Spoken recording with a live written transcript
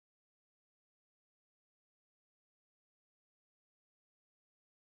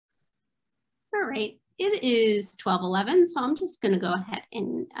All right, it is 12:11, so I'm just going to go ahead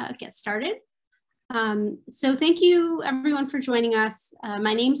and get started. So thank you everyone for joining us.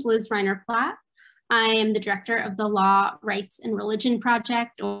 My name's Liz Reiner Platt. I am the director of the Law, Rights, and Religion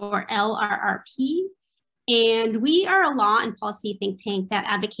Project, or LRRP, and we are a law and policy think tank that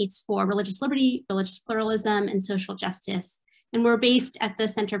advocates for religious liberty, religious pluralism, and social justice. And we're based at the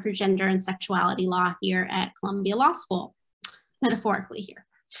Center for Gender and Sexuality Law here at Columbia Law School, metaphorically here.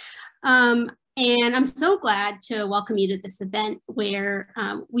 And I'm so glad to welcome you to this event where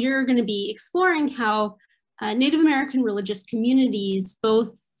we're going to be exploring how Native American religious communities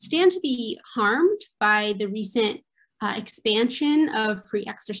both stand to be harmed by the recent expansion of free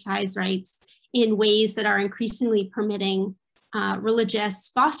exercise rights in ways that are increasingly permitting religious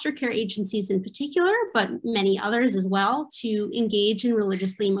foster care agencies in particular, but many others as well, to engage in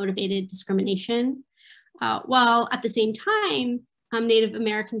religiously motivated discrimination, while at the same time, Native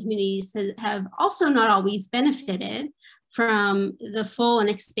American communities have also not always benefited from the full and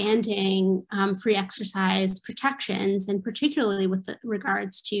expanding free exercise protections, and particularly with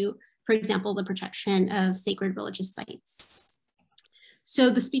regards to, for example, the protection of sacred religious sites. So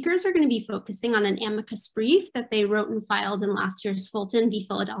the speakers are going to be focusing on an amicus brief that they wrote and filed in last year's Fulton v.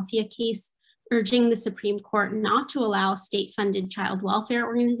 Philadelphia case, urging the Supreme Court not to allow state-funded child welfare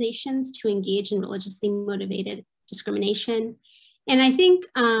organizations to engage in religiously motivated discrimination. And I think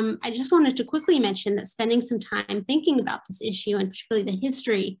I just wanted to quickly mention that spending some time thinking about this issue, and particularly the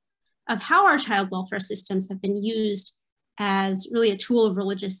history of how our child welfare systems have been used as really a tool of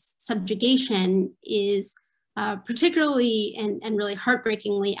religious subjugation, is particularly and really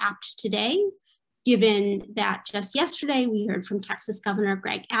heartbreakingly apt today, given that just yesterday we heard from Texas Governor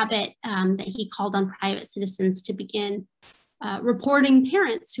Greg Abbott that he called on private citizens to begin reporting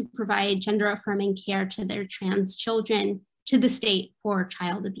parents who provide gender-affirming care to their trans children to the state for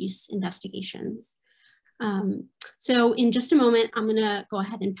child abuse investigations. So in just a moment, I'm gonna go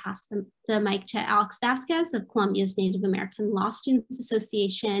ahead and pass the mic to Alex Vasquez of Columbia's Native American Law Students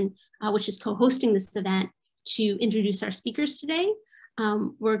Association, which is co-hosting this event, to introduce our speakers today.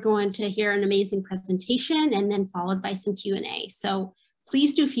 We're going to hear an amazing presentation and then followed by some Q&A. So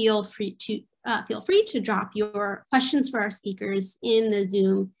please do feel free to drop your questions for our speakers in the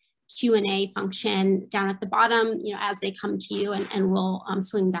Zoom Q&A function down at the bottom, as they come to you, and we'll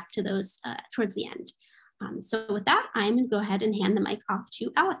swing back to those towards the end. So with that, I'm going to go ahead and hand the mic off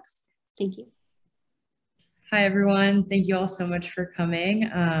to Alex. Thank you. Hi, everyone. Thank you all so much for coming.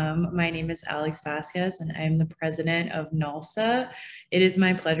 My name is Alex Vasquez, and I'm the president of NALSA. It is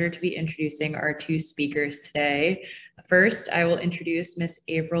my pleasure to be introducing our two speakers today. First, I will introduce Miss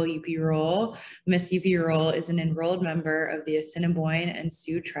April Youpee-Roll. Miss Youpee-Roll is an enrolled member of the Assiniboine and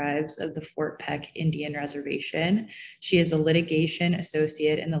Sioux tribes of the Fort Peck Indian Reservation. She is a litigation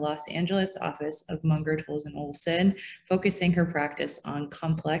associate in the Los Angeles office of Munger, Tolles & Olson, focusing her practice on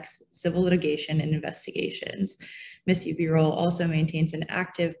complex civil litigation and investigations. Ms. Youpee-Roll also maintains an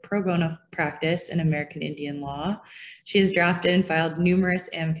active pro bono practice in American Indian law. She has drafted and filed numerous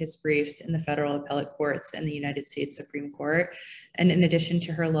amicus briefs in the federal appellate courts and the United States Supreme Court. And in addition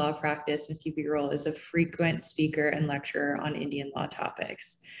to her law practice, Ms. Youpee-Roll is a frequent speaker and lecturer on Indian law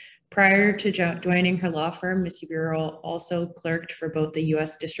topics. Prior to joining her law firm, Ms. Youpee-Roll also clerked for both the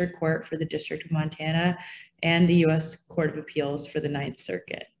U.S. District Court for the District of Montana and the U.S. Court of Appeals for the Ninth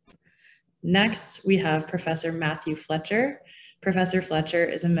Circuit. Next, we have Professor Matthew Fletcher. Professor Fletcher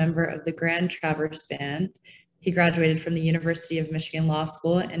is a member of the Grand Traverse Band. He graduated from the University of Michigan Law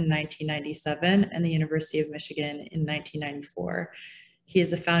School in 1997 and the University of Michigan in 1994. He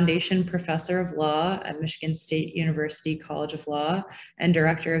is a foundation professor of law at Michigan State University College of Law and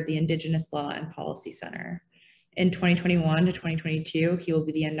director of the Indigenous Law and Policy Center. In 2021 to 2022, he will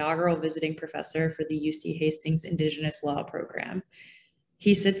be the inaugural visiting professor for the UC Hastings Indigenous Law Program.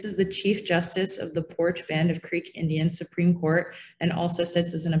 He sits as the Chief Justice of the Porch Band of Creek Indian Supreme Court and also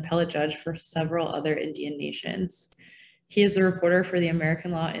sits as an appellate judge for several other Indian nations. He is the reporter for the American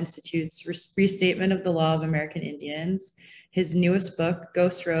Law Institute's Restatement of the Law of American Indians. His newest book,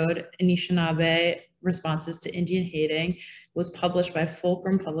 Ghost Road, Anishinaabe Responses to Indian Hating, was published by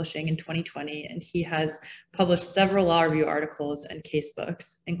Fulcrum Publishing in 2020, and he has published several law review articles and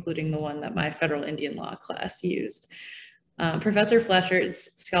casebooks, including the one that my federal Indian law class used. Professor Fletcher's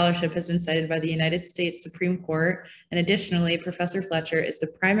scholarship has been cited by the United States Supreme Court, and additionally, Professor Fletcher is the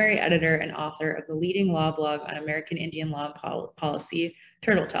primary editor and author of the leading law blog on American Indian law policy,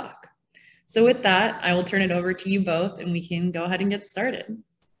 Turtle Talk. So with that, I will turn it over to you both, and we can go ahead and get started.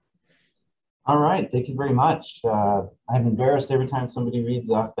 All right, thank you very much. I'm embarrassed every time somebody reads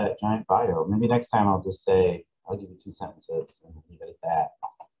off that giant bio. Maybe next time I'll just say, I'll give you 2 sentences and leave it at that.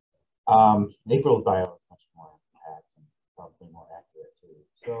 April's bio is much more impact and probably more accurate too.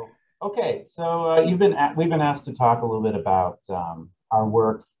 So, okay, so we've been asked to talk a little bit about our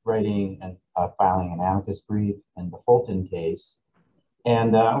work writing and filing an amicus brief in the Fulton case.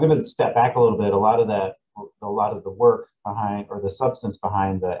 And I'm going to step back a little bit. A lot of the work behind, or the substance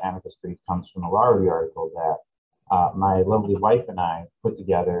behind the amicus brief comes from a law review article that my lovely wife and I put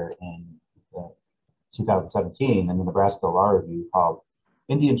together in 2017 in the Nebraska Law Review called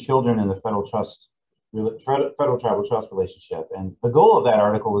Indian Children in the Federal Tribal Trust Relationship. And the goal of that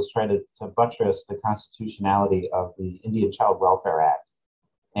article was try to buttress the constitutionality of the Indian Child Welfare Act.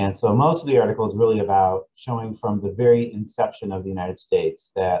 And so most of the article is really about showing from the very inception of the United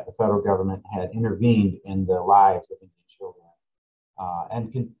States that the federal government had intervened in the lives of Indian children.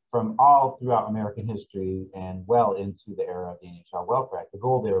 From all throughout American history and well into the era of the Indian Child Welfare Act, the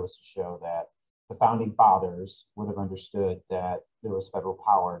goal there was to show that the founding fathers would have understood that there was federal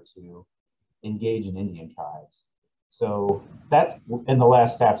power to engage in Indian tribes. So that's, in the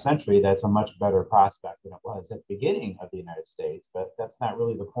last half century, that's a much better prospect than it was at the beginning of the United States, but that's not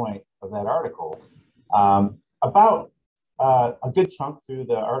really the point of that article. About a good chunk through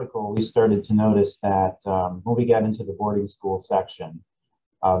the article, we started to notice that when we got into the boarding school section,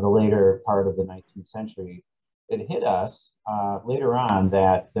 the later part of the 19th century, it hit us later on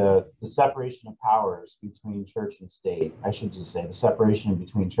that the separation of powers between church and state, I should just say the separation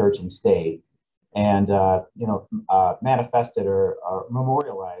between church and state, and manifested or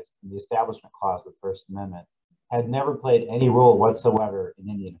memorialized in the Establishment Clause of the First Amendment, had never played any role whatsoever in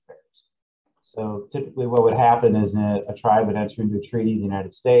Indian affairs. So typically what would happen is a tribe would enter into a treaty with the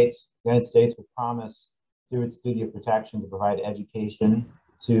United States. The United States would promise through its duty of protection to provide education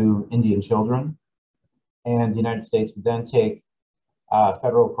to Indian children. And the United States would then take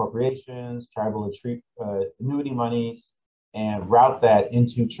federal appropriations, tribal annuity monies, and route that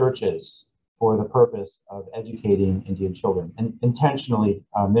into churches for the purpose of educating Indian children, and intentionally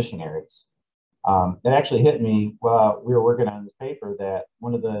missionaries. It actually hit me while we were working on this paper that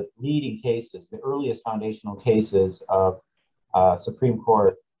one of the leading cases, the earliest foundational cases of Supreme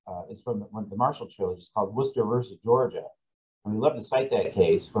Court is from the Marshall Trilogy. It's called Worcester versus Georgia. And we love to cite that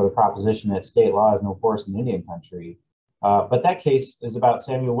case for the proposition that state law has no force in Indian country. But that case is about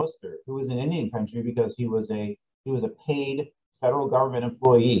Samuel Worcester, who was in Indian country because he was a paid federal government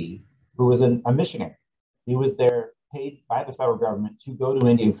employee who was a missionary. He was there paid by the federal government to go to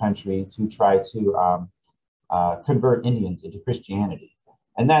Indian country to try to convert Indians into Christianity.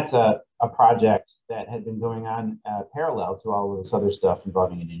 And that's a project that had been going on parallel to all of this other stuff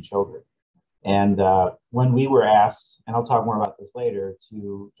involving Indian children. And when we were asked, and I'll talk more about this later,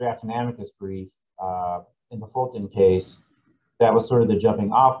 to draft an amicus brief in the Fulton case, that was sort of the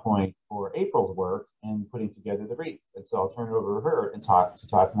jumping off point for April's work in putting together the brief. And so I'll turn it over to her and talk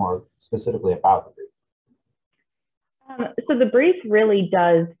more specifically about the brief. So the brief really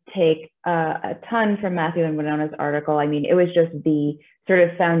does take a ton from Matthew and Winona's article. I mean, it was just the sort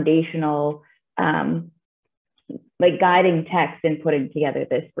of foundational, guiding text in putting together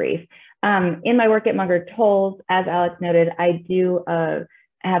this brief. In my work at Munger Tolles, as Alex noted, I do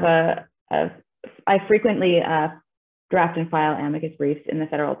I frequently draft and file amicus briefs in the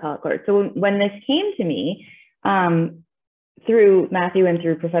federal appellate court. So when this came to me, through Matthew and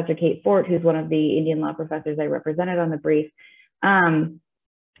through Professor Kate Fort, who's one of the Indian law professors I represented on the brief, I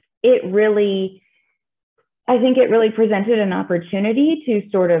think it really presented an opportunity to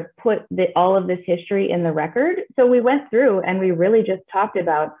sort of put all of this history in the record. So we went through and we really just talked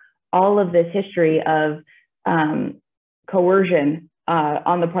about all of this history of coercion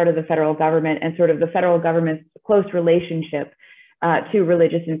on the part of the federal government and sort of the federal government's close relationship to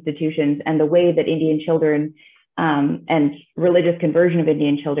religious institutions and the way that Indian children and religious conversion of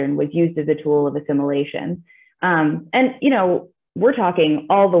Indian children was used as a tool of assimilation. And, we're talking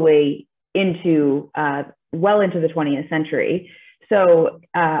all the way into, well into the 20th century. So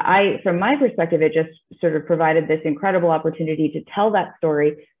from my perspective, it just sort of provided this incredible opportunity to tell that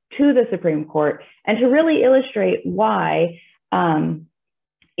story to the Supreme Court and to really illustrate why,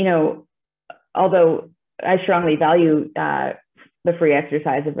 although I strongly value the free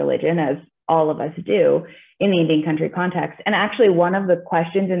exercise of religion, as all of us do in the Indian country context. And actually one of the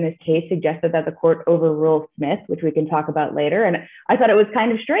questions in this case suggested that the court overrule Smith, which we can talk about later. And I thought it was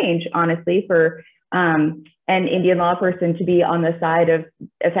kind of strange, honestly, for an Indian law person to be on the side of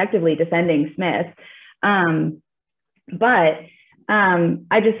effectively defending Smith. But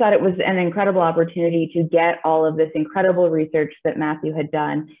I just thought it was an incredible opportunity to get all of this incredible research that Matthew had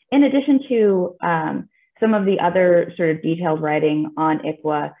done, in addition to some of the other sort of detailed writing on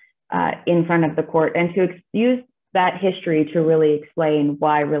ICWA in front of the court, and to use that history to really explain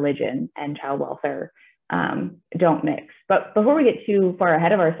why religion and child welfare don't mix. But before we get too far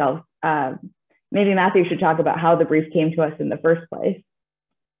ahead of ourselves, maybe Matthew should talk about how the brief came to us in the first place.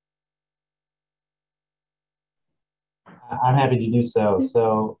 I'm happy to do so.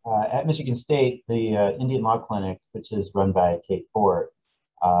 So at Michigan State, the Indian Law Clinic, which is run by Kate Fort,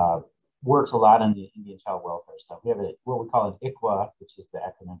 works a lot on the Indian child welfare stuff. We have what we call an ICWA, which is the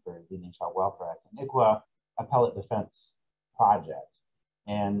acronym for the Indian Child Welfare Act, an ICWA Appellate Defense Project.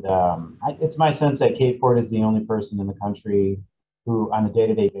 And it's my sense that Kate Fort is the only person in the country who, on a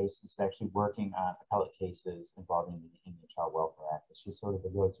day-to-day basis, is actually working on appellate cases involving the Indian Child Welfare Act. She's sort of the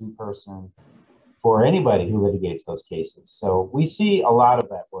go-to person for anybody who litigates those cases. So we see a lot of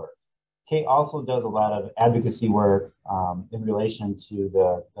that work. Kate also does a lot of advocacy work in relation to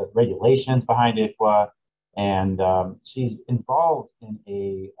the regulations behind ICWA, and she's involved in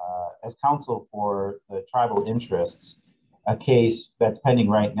as counsel for the tribal interests, a case that's pending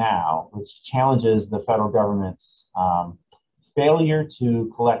right now, which challenges the federal government's failure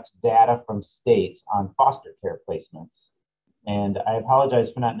to collect data from states on foster care placements. And I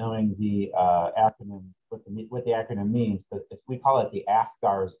apologize for not knowing the acronym, what the acronym means, but we call it the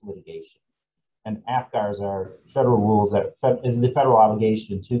AFGARS litigation. And AFGARS are federal rules that is the federal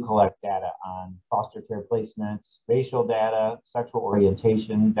obligation to collect data on foster care placements, racial data, sexual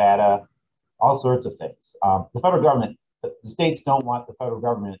orientation data, all sorts of things. The federal government, the states don't want the federal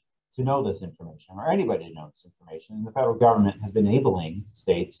government to know this information or anybody to know this information. And the federal government has been enabling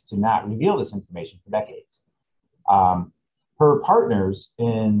states to not reveal this information for decades. Her partners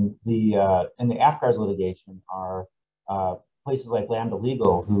in the AFGARS litigation are places like Lambda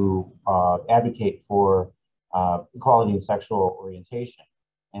Legal, who advocate for equality in sexual orientation.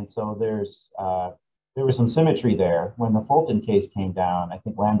 And so there was some symmetry there. When the Fulton case came down, I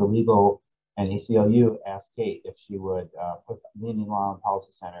think Lambda Legal and ACLU asked Kate if she would put the Indian Law and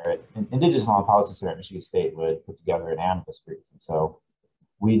Policy Center, Indigenous Law and Policy Center at Michigan State would put together an amicus brief. And so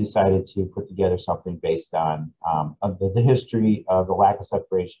we decided to put together something based on the history of the lack of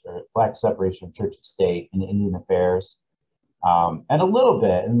separation of church and state in Indian affairs. And a little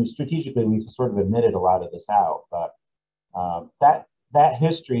bit, and strategically, we've sort of admitted a lot of this out, but that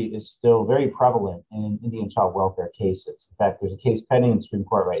history is still very prevalent in Indian child welfare cases. In fact, there's a case pending in the Supreme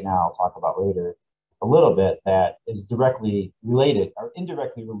Court right now, I'll talk about later a little bit, that is directly related or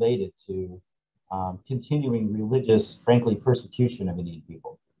indirectly related to continuing religious, frankly, persecution of Indian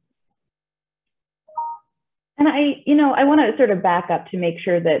people. And I want to sort of back up to make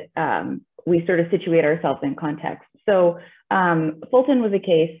sure that we sort of situate ourselves in context. So Fulton was a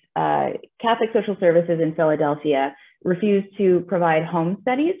case, Catholic Social Services in Philadelphia refused to provide home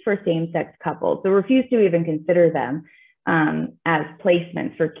studies for same-sex couples. So refused to even consider them as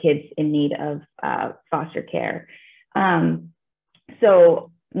placements for kids in need of foster care.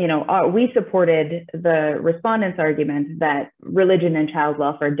 We supported the respondents' argument that religion and child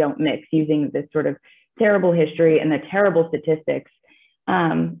welfare don't mix, using this sort of terrible history and the terrible statistics.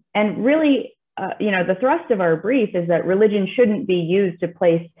 And really, the thrust of our brief is that religion shouldn't be used to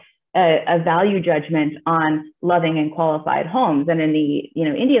place a value judgment on loving and qualified homes. And in the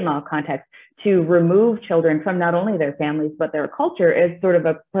Indian law context, to remove children from not only their families, but their culture is sort of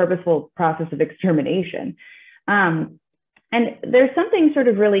a purposeful process of extermination. And there's something sort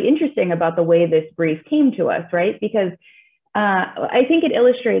of really interesting about the way this brief came to us, right? Because I think it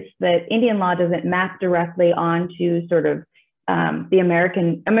illustrates that Indian law doesn't map directly onto sort of the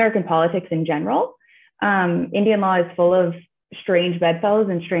American politics in general. Indian law is full of strange bedfellows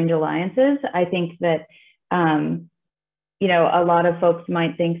and strange alliances. I think that, a lot of folks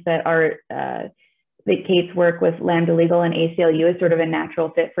might think that that Kate's work with Lambda Legal and ACLU is sort of a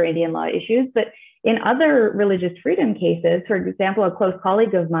natural fit for Indian law issues. But in other religious freedom cases, for example, a close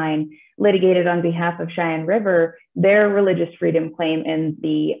colleague of mine litigated on behalf of Cheyenne River their religious freedom claim in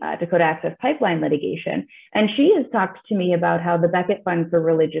the Dakota Access Pipeline litigation. And she has talked to me about how the Beckett Fund for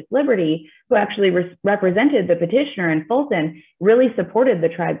Religious Liberty, who actually represented the petitioner in Fulton, really supported the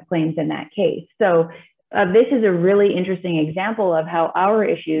tribe's claims in that case. So this is a really interesting example of how our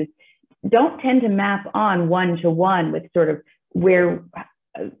issues don't tend to map on one-to-one with sort of where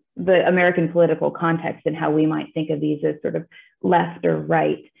the American political context and how we might think of these as sort of left or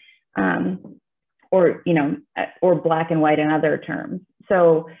right, or black and white in other terms.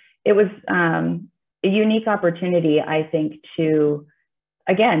 So it was a unique opportunity, I think, to,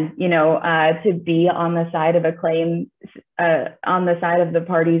 again, to be on the side of a claim, on the side of the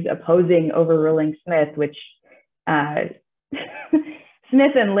parties opposing overruling Smith, which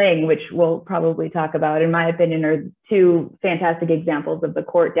Smith and Ling, which we'll probably talk about, in my opinion, are two fantastic examples of the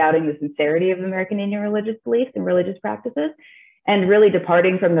court doubting the sincerity of American Indian religious beliefs and religious practices, and really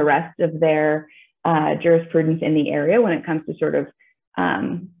departing from the rest of their jurisprudence in the area when it comes to sort of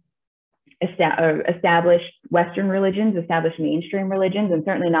established Western religions, established mainstream religions, and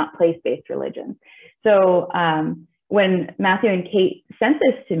certainly not place-based religions. So when Matthew and Kate sent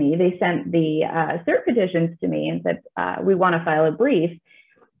this to me, they sent the cert petitions to me and said, we want to file a brief.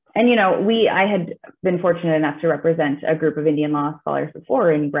 And, you know, I had been fortunate enough to represent a group of Indian law scholars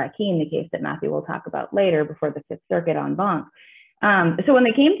before in Brett Keane, the case that Matthew will talk about later before the Fifth Circuit en banc. So when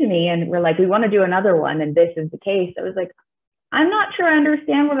they came to me and were like, we want to do another one, and this is the case, I was like, I'm not sure I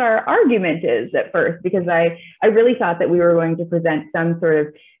understand what our argument is at first, because I really thought that we were going to present some sort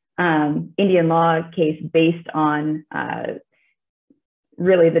of Indian law case based on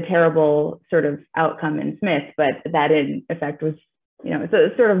really the terrible sort of outcome in Smith, but that in effect was, you know, it's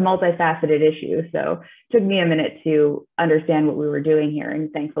a sort of multifaceted issue. So it took me a minute to understand what we were doing here.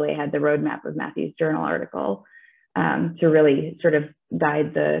 And thankfully I had the roadmap of Matthew's journal article to really sort of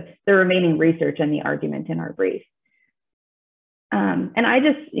guide the remaining research and the argument in our brief. And I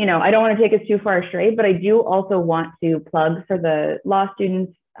just, you know, I don't want to take us too far astray, but I do also want to plug for the law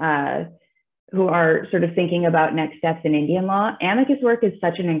students who are sort of thinking about next steps in Indian law. Amicus work is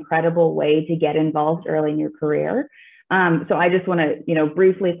such an incredible way to get involved early in your career. So I just want to, you know,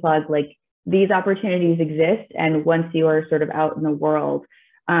 briefly plug, like, these opportunities exist. And once you are sort of out in the world,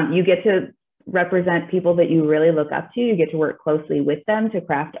 you get to represent people that you really look up to. You get to work closely with them to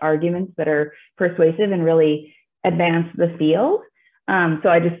craft arguments that are persuasive and really advance the field. So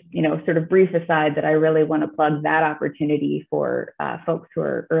I just, you know, sort of brief aside that I really want to plug that opportunity for folks who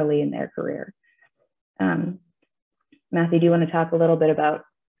are early in their career. Matthew, do you want to talk a little bit about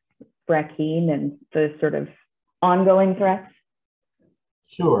Brett Keane and the sort of ongoing threats?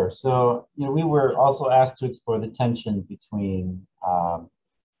 Sure. So, you know, we were also asked to explore the tension between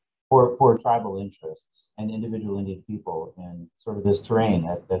for tribal interests and individual Indian people in sort of this terrain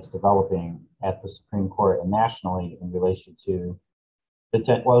that's developing at the Supreme Court and nationally in relation to the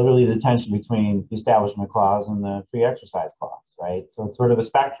tension between the Establishment Clause and the Free Exercise Clause, right? So it's sort of a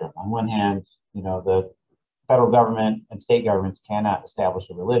spectrum. On one hand, you know, the federal government and state governments cannot establish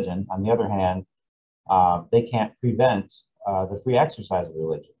a religion. On the other hand, they can't prevent the free exercise of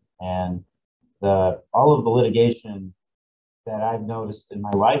religion. And all of the litigation that I've noticed in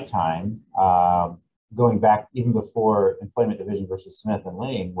my lifetime, going back even before Employment Division versus Smith and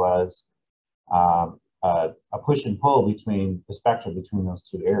Ling, was a push and pull between the spectrum between those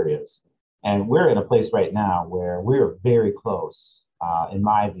two areas. And we're in a place right now where we're very close, in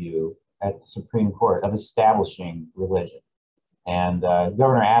my view, at the Supreme Court of establishing religion. And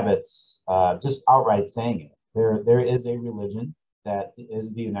Governor Abbott's just outright saying it. There is a religion that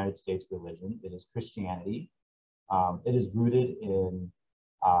is the United States religion. It is Christianity. It is rooted in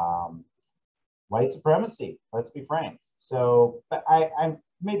white supremacy, let's be frank. So I'm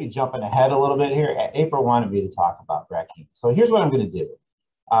maybe jumping ahead a little bit here. April wanted me to talk about Brett Keane. So here's what I'm going to do.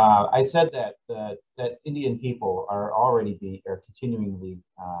 I said that Indian people are already continually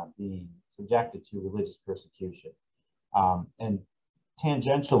being subjected to religious persecution. And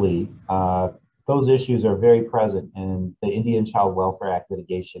tangentially, those issues are very present in the Indian Child Welfare Act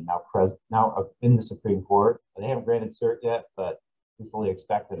litigation now in the Supreme Court. They haven't granted cert yet, but we fully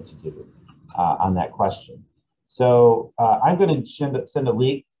expect them to do on that question. So I'm going to send a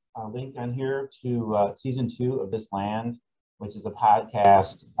link on here to season 2 of This Land, which is a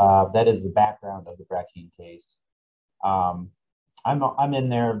podcast that is the background of the Brett Keane case. I'm in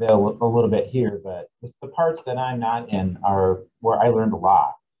there a little bit here, but the parts that I'm not in are where I learned a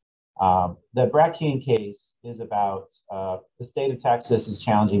lot. The Brett Keane case is about the state of Texas is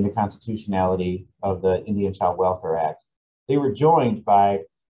challenging the constitutionality of the Indian Child Welfare Act. They were joined by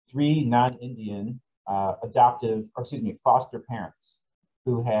 3 non-Indian foster parents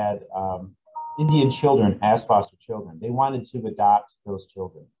who had Indian children as foster children. They wanted to adopt those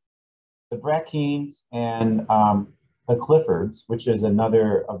children. The Brett Keanes and the Cliffords, which is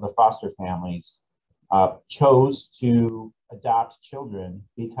another of the foster families, chose to adopt children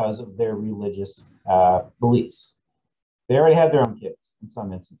because of their religious beliefs. They already had their own kids in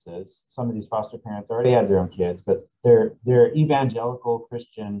some instances. Some of these foster parents already had their own kids, but their evangelical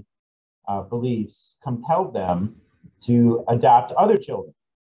Christian beliefs compelled them to adopt other children.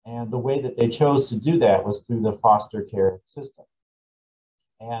 And the way that they chose to do that was through the foster care system.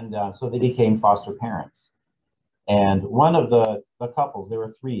 And so they became foster parents. And one of the couples, there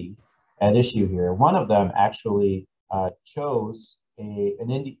were 3 at issue here, one of them actually chose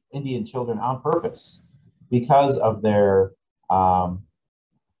Indian children on purpose because of their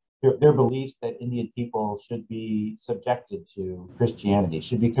their beliefs that Indian people should be subjected to Christianity,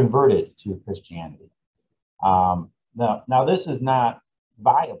 should be converted to Christianity. Now, this is not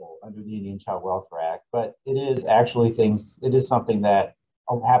viable under the Indian Child Welfare Act, but it is actually it is something that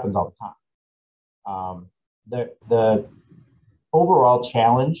happens all the time. The overall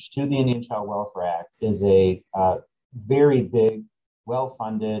challenge to the Indian Child Welfare Act is a very big,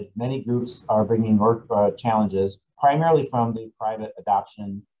 well-funded, many groups are bringing challenges, primarily from the private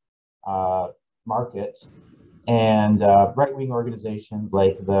adoption market and right-wing organizations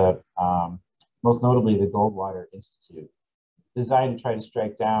like most notably the Goldwater Institute, designed to try to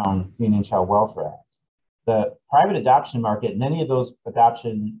strike down the Indian Child Welfare Act. The private adoption market, many of those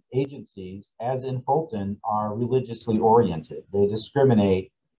adoption agencies, as in Fulton, are religiously oriented. They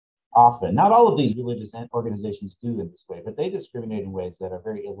discriminate often. Not all of these religious organizations do in this way, but they discriminate in ways that are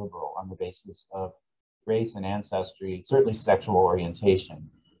very illiberal on the basis of race and ancestry, certainly sexual orientation.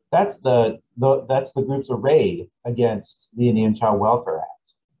 That's the groups arrayed against the Indian Child Welfare Act.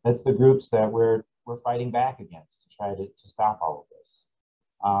 That's the groups that we're fighting back against to try to stop all of this.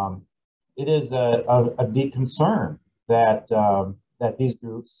 It is a deep concern that that these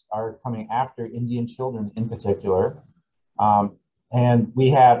groups are coming after Indian children in particular, and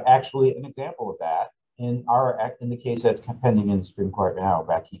we have actually an example of that in the case that's pending in the Supreme Court now,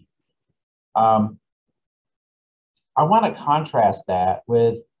 Brackeen. I want to contrast that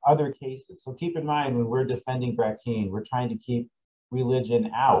with other cases. So keep in mind, when we're defending Brackeen, we're trying to keep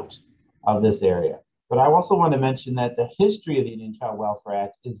religion out of this area. But I also want to mention that the history of the Indian Child Welfare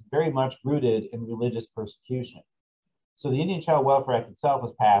Act is very much rooted in religious persecution. So the Indian Child Welfare Act itself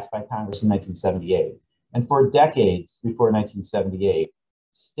was passed by Congress in 1978. And for decades before 1978,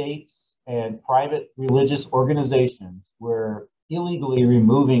 states and private religious organizations were illegally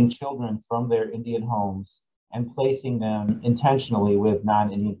removing children from their Indian homes and placing them intentionally with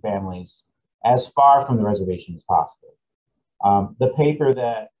non-Indian families as far from the reservation as possible. The paper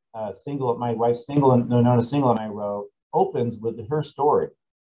that my wife Nona Single and I wrote opens with her story.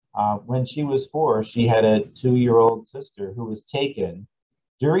 When she was 4, she had a 2-year-old sister who was taken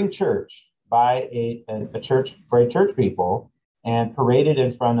during church by a church people and paraded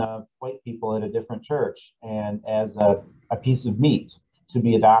in front of white people at a different church and as a piece of meat to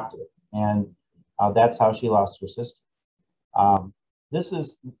be adopted. And that's how she lost her sister. This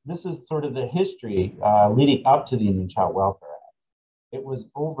is sort of the history leading up to the Indian Child Welfare Act. It was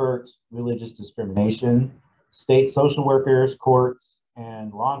overt religious discrimination. State social workers, courts,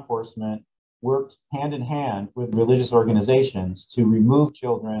 and law enforcement worked hand in hand with religious organizations to remove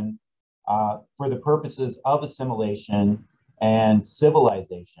children for the purposes of assimilation and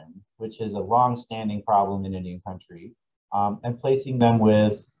civilization, which is a long-standing problem in Indian country, and placing them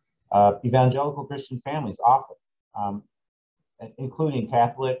with evangelical Christian families often, including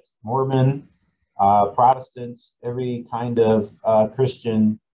Catholic, Mormon, Protestants, every kind of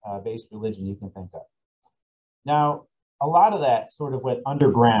Christian-based religion you can think of. Now, a lot of that sort of went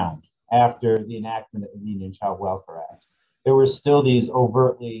underground after the enactment of the Indian Child Welfare Act. There were still these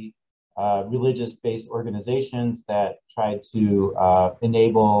overtly religious-based organizations that tried to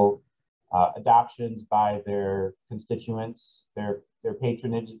enable adoptions by their constituents, their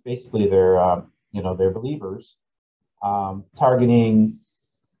patronage, basically their believers, targeting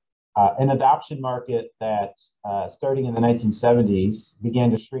an adoption market that, starting in the 1970s, began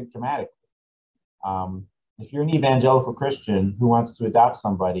to shrink dramatically. If you're an evangelical Christian who wants to adopt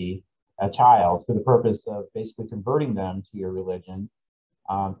somebody, a child, for the purpose of basically converting them to your religion,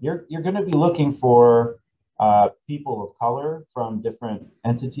 you're going to be looking for people of color from different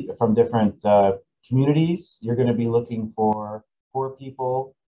communities. You're going to be looking for poor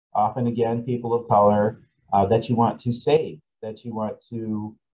people, often again people of color, that you want to save, that you want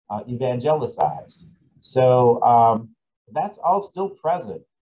to evangelize. So that's all still present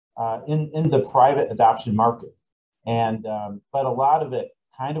in the private adoption market, and but a lot of it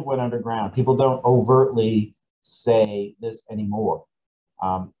kind of went underground. People don't overtly say this anymore.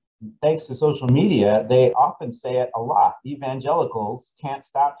 Thanks to social media, they often say it a lot. Evangelicals can't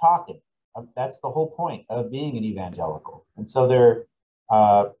stop talking. That's the whole point of being an evangelical. And so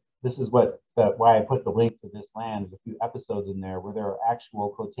this is why I put the link to This Land. There's a few episodes in there where there are actual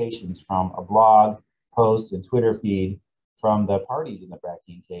quotations from a blog post and Twitter feed from the parties in the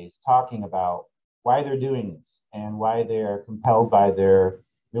Brackeen case, talking about why they're doing this and why they're compelled by their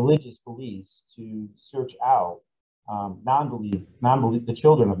religious beliefs to search out the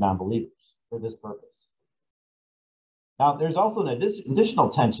children of non-believers for this purpose. Now, there's also an additional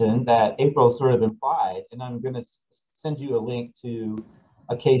tension that April sort of implied, and I'm going to send you a link to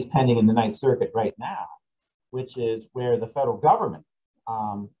a case pending in the Ninth Circuit right now, which is where the federal government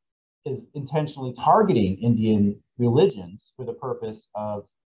is intentionally targeting Indian religions for the purpose of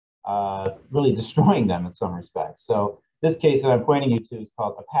really destroying them in some respects. So this case that I'm pointing you to is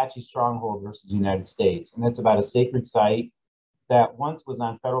called Apache Stronghold versus United States, and it's about a sacred site that once was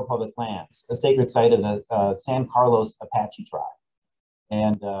on federal public lands, a sacred site of the San Carlos Apache tribe.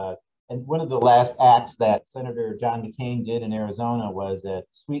 And one of the last acts that Senator John McCain did in Arizona was a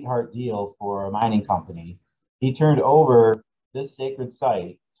sweetheart deal for a mining company. He turned over this sacred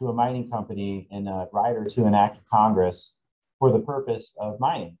site to a mining company in a rider to an act of Congress for the purpose of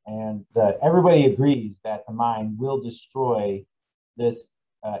mining. And everybody agrees that the mine will destroy this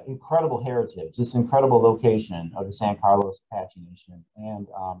incredible heritage, this incredible location of the San Carlos Apache Nation. And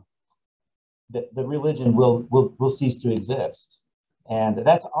the religion will cease to exist. And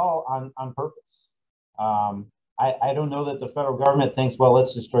that's all on purpose. I don't know that the federal government thinks, well,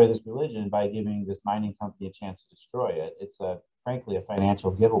 let's destroy this religion by giving this mining company a chance to destroy it. It's frankly a financial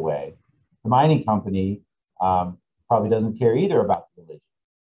giveaway. The mining company probably doesn't care either about the religion,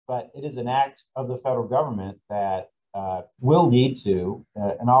 but it is an act of the federal government that will lead to,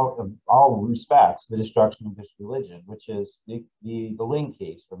 in all respects, the destruction of this religion, which is the Ling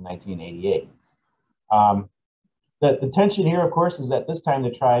case from 1988. The tension here, of course, is that this time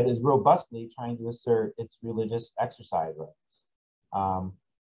the tribe is robustly trying to assert its religious exercise rights.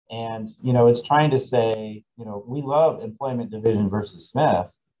 And, you know, it's trying to say, you know, we love Employment Division versus Smith.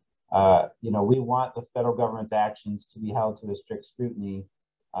 You know, we want the federal government's actions to be held to a strict scrutiny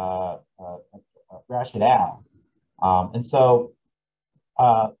rationale. And so,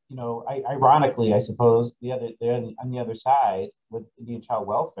 you know, ironically, I suppose, on the other side with Indian child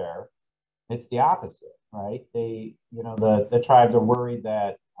welfare, it's the opposite, right? They, you know, the tribes are worried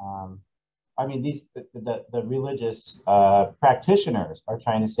that, I mean, the religious practitioners are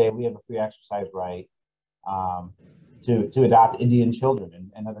trying to say we have a free exercise right to adopt Indian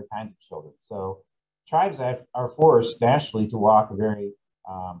children and other kinds of children. So tribes are forced nationally to walk a very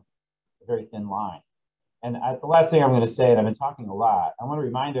thin line. And the last thing I'm going to say, and I've been talking a lot, I want to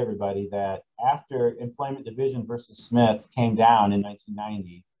remind everybody that after Employment Division versus Smith came down in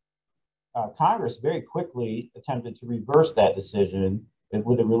 1990, Congress very quickly attempted to reverse that decision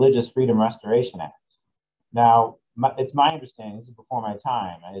with the Religious Freedom Restoration Act. Now, it's my understanding, this is before my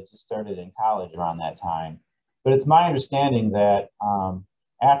time, I had just started in college around that time, but it's my understanding that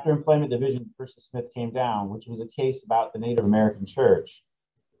after Employment Division versus Smith came down, which was a case about the Native American church,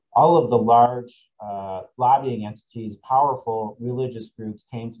 all of the large lobbying entities, powerful religious groups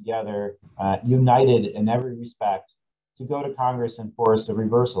came together, united in every respect, to go to Congress and force a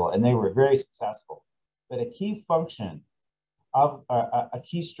reversal, and they were very successful. But a key function of a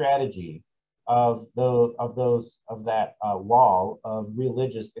key strategy of that wall of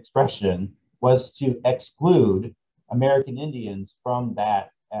religious expression was to exclude American Indians from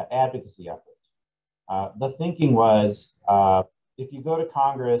that advocacy effort. The thinking was, if you go to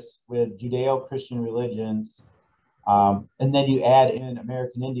Congress with Judeo-Christian religions, and then you add in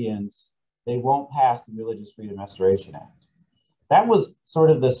American Indians, they won't pass the Religious Freedom Restoration Act. That was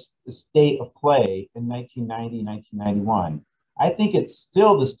sort of the state of play in 1990, 1991. I think it's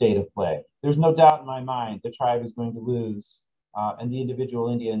still the state of play. There's no doubt in my mind the tribe is going to lose, and the individual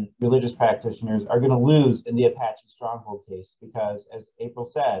Indian religious practitioners are going to lose in the Apache Stronghold case because, as April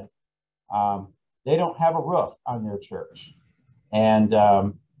said, they don't have a roof on their church. And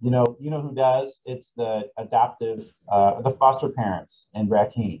you know who does? It's the adoptive, the foster parents in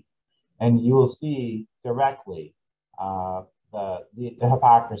Rakhine. And you will see directly the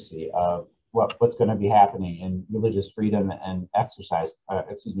hypocrisy of what's going to be happening in religious freedom and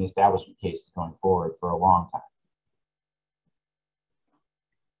establishment cases going forward for a long time.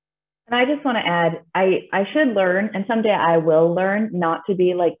 And I just want to add, I should learn, and someday I will learn, not to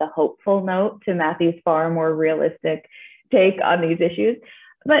be like the hopeful note to Matthew's far more realistic take on these issues.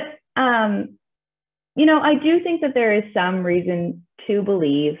 But, you know, I do think that there is some reason to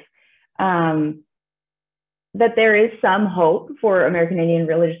believe that there is some hope for American Indian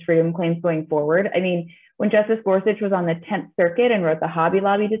religious freedom claims going forward. I mean, when Justice Gorsuch was on the 10th Circuit and wrote the Hobby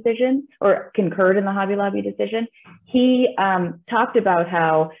Lobby decision, or concurred in the Hobby Lobby decision, he talked about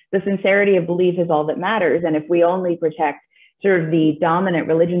how the sincerity of belief is all that matters. And if we only protect sort of the dominant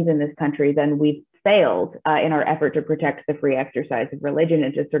religions in this country, then we've failed in our effort to protect the free exercise of religion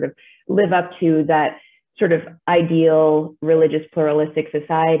and to sort of live up to that sort of ideal religious pluralistic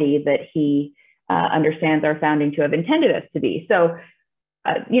society that he understands our founding to have intended us to be. So,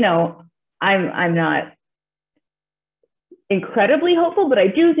 you know, I'm not incredibly hopeful, but I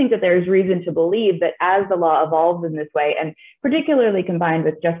do think that there's reason to believe that as the law evolves in this way, and particularly combined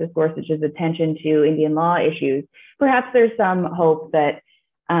with Justice Gorsuch's attention to Indian law issues, perhaps there's some hope that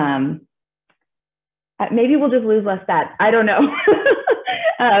Maybe we'll just lose less fat. I don't know.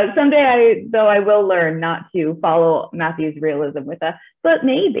 Someday, I will learn not to follow Matthew's realism with us, but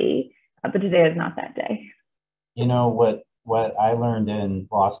maybe. But today is not that day. You know what I learned in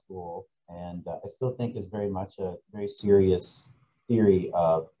law school, and I still think is very much a very serious theory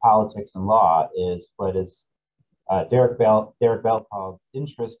of politics and law, is what is Derek Bell called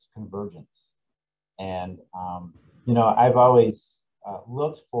interest convergence. And you know, I've always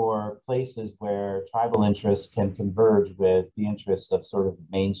looked for places where tribal interests can converge with the interests of sort of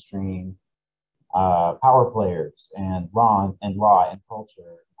mainstream power players and law and culture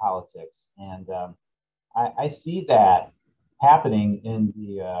and politics. And I see that happening in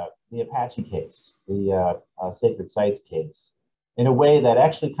the Apache case, the sacred sites case, in a way that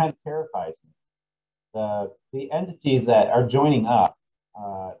actually kind of terrifies me. The entities that are joining up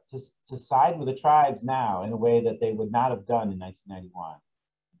to side with the tribes now in a way that they would not have done in 1991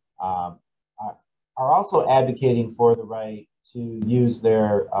 are also advocating for the right to use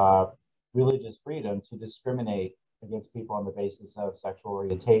their religious freedom to discriminate against people on the basis of sexual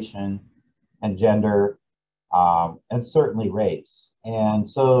orientation and gender, and certainly race. And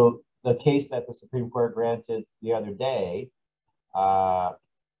so the case that the Supreme Court granted the other day,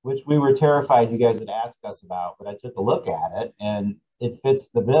 which we were terrified you guys would ask us about, but I took a look at it and it fits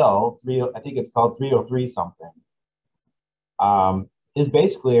the bill. I think it's called 303 something, is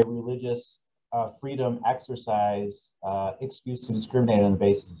basically a religious freedom exercise excuse to discriminate on the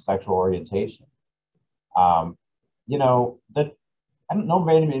basis of sexual orientation. You know, I don't know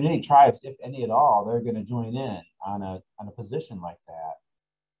many tribes, if any at all, they're going to join in on a position like that.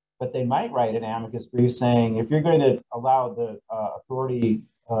 But they might write an amicus brief saying, if you're going to allow the authority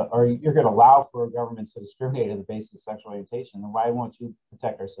or you're going to allow for governments to discriminate on the basis of sexual orientation, then why won't you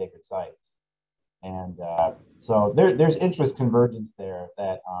protect our sacred sites? And so there's interest convergence there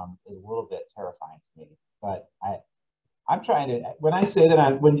that is a little bit terrifying to me. But I'm trying to, when I say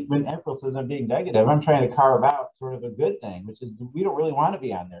that when April says I'm being negative, I'm trying to carve out sort of a good thing, which is we don't really want to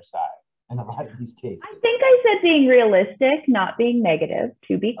be on their side in a lot of these cases. I think I said being realistic, not being negative,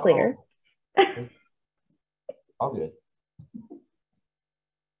 to be clear. All good.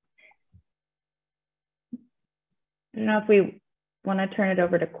 I don't know if we want to turn it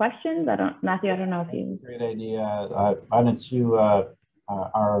over to questions. Matthew, I don't know if you. Great idea. Why don't you,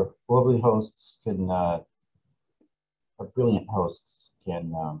 our lovely hosts can, our brilliant hosts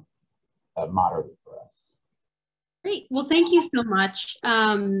can moderate for us. Great. Well, thank you so much.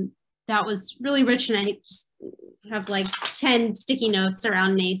 That was really rich, and I just have like 10 sticky notes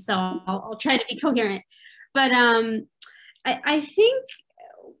around me, so I'll try to be coherent. But I think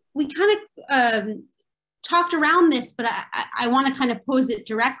we kind of talked around this, but I want to kind of pose it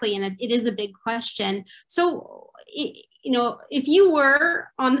directly, and it is a big question. So, you know, if you were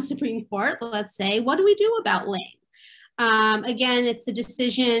on the Supreme Court, let's say, what do we do about Ling? Again, it's a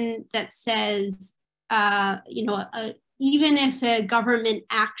decision that says, you know, even if a government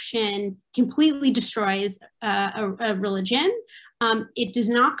action completely destroys a religion, it does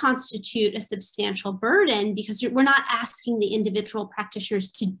not constitute a substantial burden because we're not asking the individual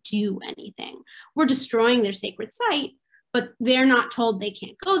practitioners to do anything. We're destroying their sacred site, but they're not told they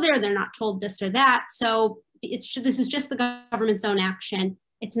can't go there. They're not told this or that. So this is just the government's own action.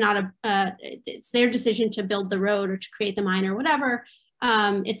 It's not it's their decision to build the road or to create the mine or whatever.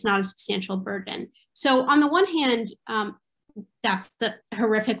 It's not a substantial burden. So on the one hand, that's the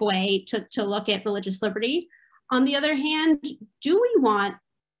horrific way to look at religious liberty. On the other hand, do we want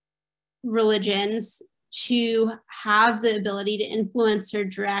religions to have the ability to influence or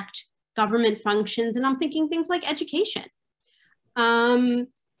direct government functions? And I'm thinking things like education.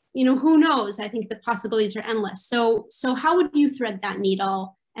 You know, who knows? I think the possibilities are endless. So how would you thread that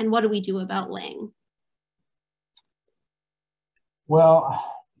needle, and what do we do about Ling? Well,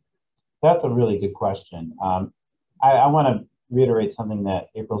 that's a really good question. I want to reiterate something that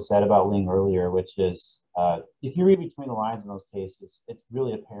April said about Ling earlier, which is if you read between the lines in those cases, it's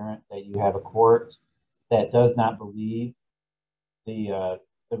really apparent that you have a court that does not believe the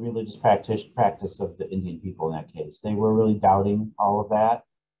religious practice of the Indian people in that case. They were really doubting all of that.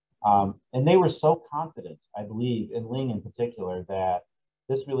 And they were so confident, I believe, in Ling in particular, that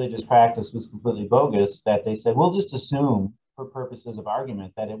this religious practice was completely bogus that they said, we'll just assume for purposes of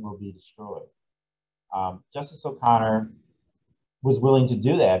argument that it will be destroyed. Justice O'Connor was willing to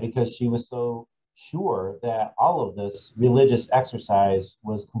do that because she was so sure that all of this religious exercise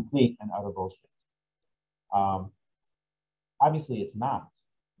was complete and utter bullshit. Obviously, it's not.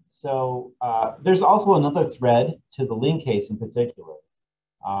 So there's also another thread to the Ling case in particular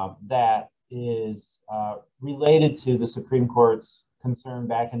that is related to the Supreme Court's concern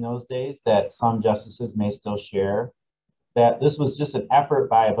back in those days that some justices may still share, that this was just an effort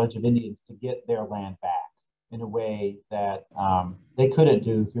by a bunch of Indians to get their land back in a way that they couldn't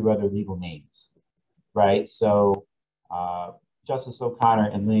do through other legal means, right? So Justice O'Connor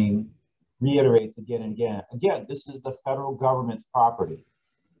and Ling reiterates again and again, this is the federal government's property.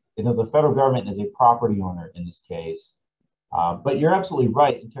 You know, the federal government is a property owner in this case. But you're absolutely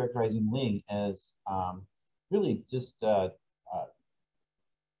right in characterizing Ling as really just, you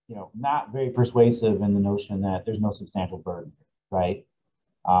know, not very persuasive in the notion that there's no substantial burden, right?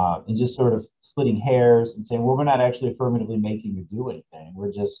 And just sort of splitting hairs and saying, well, we're not actually affirmatively making you do anything.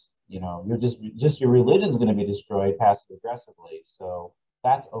 We're just, you know, you're just your religion's going to be destroyed passive aggressively. So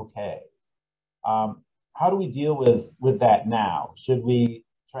that's okay. How do we deal with that now? Should we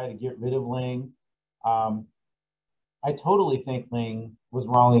try to get rid of Ling? I totally think Ling was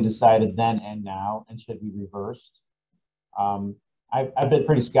wrongly decided then and now and should be reversed. I've been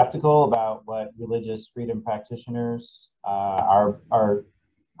pretty skeptical about what religious freedom practitioners are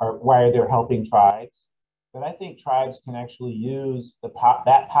why they're helping tribes, but I think tribes can actually use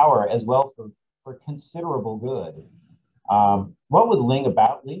that power as well for considerable good. What was Ling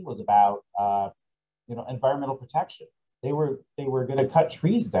about? Ling was about you know, environmental protection. They were going to cut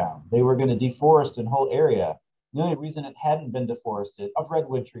trees down. They were going to deforest a whole area. The only reason it hadn't been deforested, of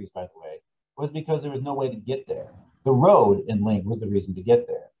redwood trees, by the way, was because there was no way to get there. The road in Ling was the reason to get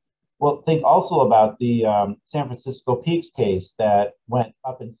there. Well, think also about the San Francisco Peaks case that went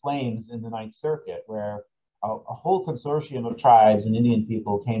up in flames in the Ninth Circuit, where a whole consortium of tribes and Indian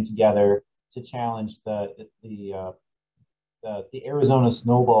people came together to challenge the Arizona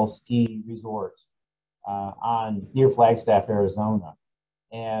Snowball Ski Resort near Flagstaff, Arizona.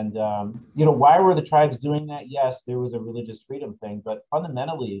 And, you know, why were the tribes doing that? Yes, there was a religious freedom thing, but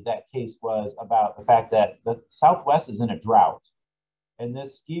fundamentally that case was about the fact that the Southwest is in a drought. And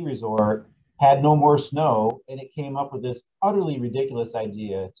this ski resort had no more snow, and it came up with this utterly ridiculous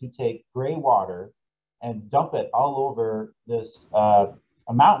idea to take gray water and dump it all over this a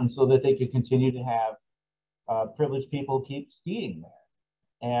mountain so that they could continue to have privileged people keep skiing there.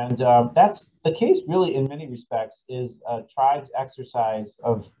 And that's the case really in many respects is a tribe's exercise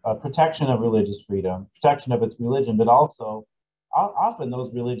of protection of religious freedom, protection of its religion, but also often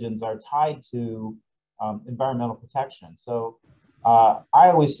those religions are tied to environmental protection. So I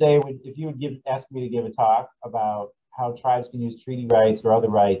always say, if you would ask me to give a talk about how tribes can use treaty rights or other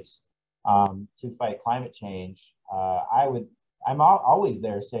rights to fight climate change, I'm always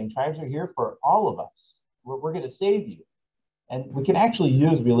there saying tribes are here for all of us. We're going to save you. And we can actually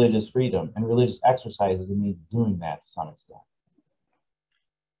use religious freedom and religious exercise as a means of doing that to some extent.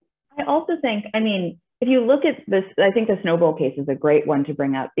 I also think, I mean, if you look at this, I think the Snowball case is a great one to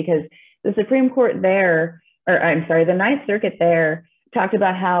bring up because the Supreme Court there, or I'm sorry, the Ninth Circuit there talked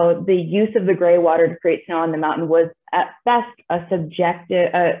about how the use of the gray water to create snow on the mountain was at best a subjective,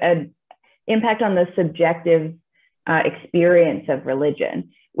 an impact on the subjective experience of religion.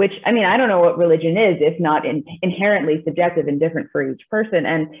 Which, I mean, I don't know what religion is if not inherently subjective and different for each person.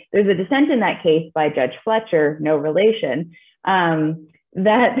 And there's a dissent in that case by Judge Fletcher, no relation,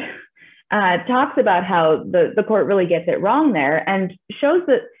 that talks about how the court really gets it wrong there and shows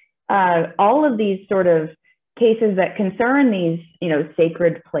that all of these sort of cases that concern these, you know,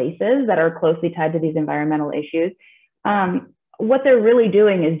 sacred places that are closely tied to these environmental issues, what they're really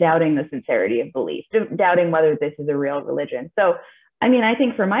doing is doubting the sincerity of belief, doubting whether this is a real religion. So, I mean, I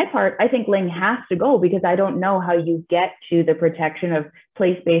think for my part, I think Ling has to go because I don't know how you get to the protection of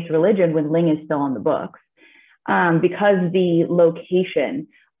place-based religion when Ling is still on the books, because the location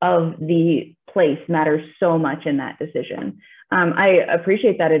of the place matters so much in that decision. I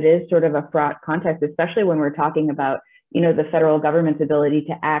appreciate that it is sort of a fraught context, especially when we're talking about, you know, the federal government's ability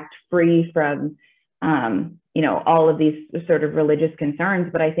to act free from, you know, all of these sort of religious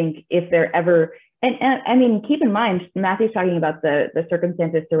concerns. But I think if they're ever, and I mean, keep in mind, Matthew's talking about the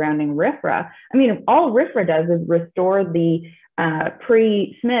circumstances surrounding RFRA. I mean, all RFRA does is restore the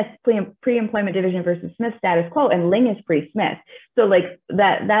pre-Smith, pre-employment division versus Smith status quo, and Ling is pre-Smith. So like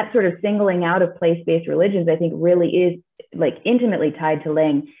that sort of singling out of place-based religions, I think really is like intimately tied to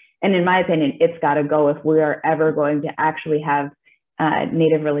Ling. And in my opinion, it's got to go if we are ever going to actually have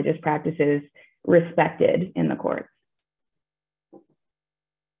Native religious practices respected in the courts.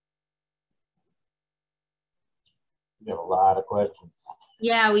 We have a lot of questions.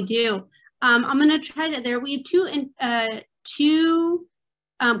 Yeah, we do. I'm going to try to, we have two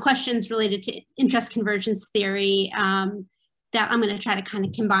questions related to interest convergence theory that I'm going to try to kind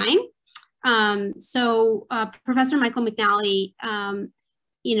of combine. So Professor Michael McNally,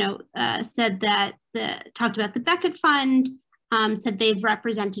 you know, said that talked about the Beckett Fund said they've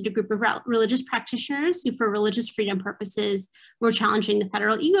represented a group of religious practitioners who, for religious freedom purposes, were challenging the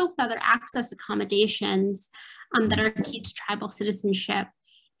federal ego with other access accommodations that are key to tribal citizenship,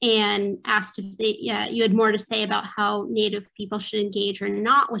 and asked if you had more to say about how Native people should engage or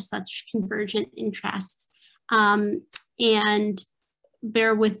not with such convergent interests. And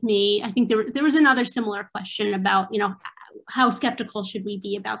bear with me, I think there was another similar question about, how skeptical should we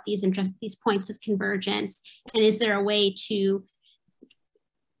be about these points of convergence? And is there a way to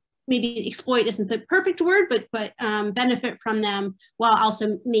maybe exploit isn't the perfect word, but benefit from them while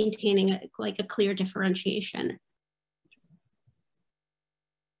also maintaining a clear differentiation?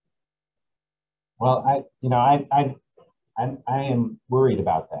 Well, I am worried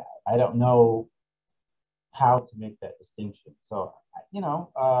about that. I don't know how to make that distinction. So,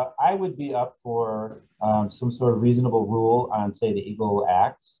 I would be up for some sort of reasonable rule on, say, the Eagle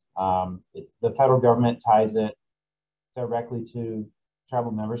Acts. The federal government ties it directly to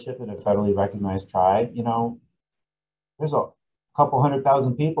tribal membership in a federally recognized tribe. There's a couple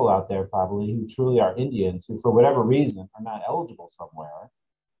 100,000 people out there probably who truly are Indians who, for whatever reason, are not eligible somewhere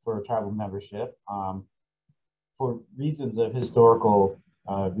for tribal membership for reasons of historical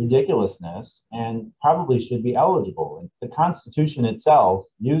ridiculousness, and probably should be eligible. And the Constitution itself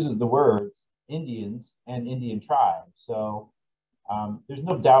uses the words Indians and Indian tribes. So there's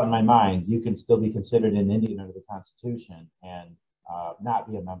no doubt in my mind you can still be considered an Indian under the Constitution and not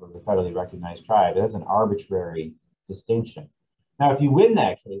be a member of a federally recognized tribe. That's an arbitrary distinction. Now, if you win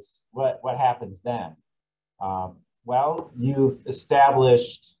that case, what happens then? Well, you've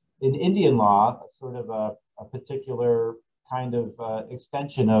established in Indian law sort of a particular kind of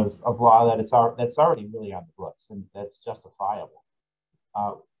extension of law that's already really on the books, and that's justifiable.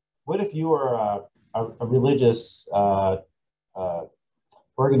 What if you were a religious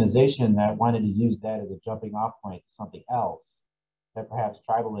organization that wanted to use that as a jumping off point to something else that perhaps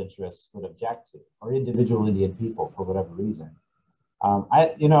tribal interests would object to, or individual Indian people for whatever reason?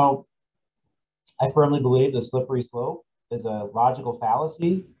 I firmly believe the slippery slope is a logical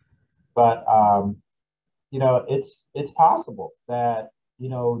fallacy, but it's possible that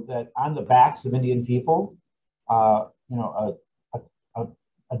that on the backs of Indian people, a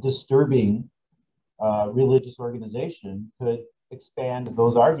disturbing religious organization could expand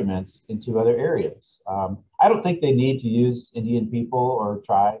those arguments into other areas. I don't think they need to use Indian people or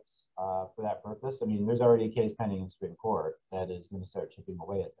tribes for that purpose. I mean, there's already a case pending in the Supreme Court that is going to start chipping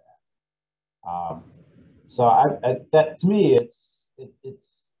away at that. So that to me,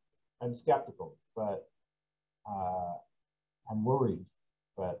 I'm skeptical, but I'm worried,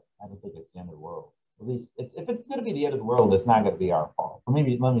 but I don't think it's the end of the world. At least if it's going to be the end of the world, it's not going to be our fault. Or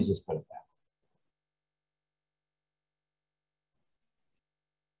maybe let me just put it that.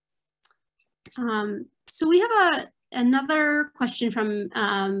 So we have another question from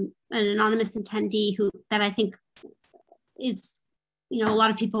an anonymous attendee that I think is, a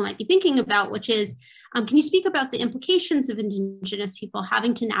lot of people might be thinking about, which is, can you speak about the implications of Indigenous people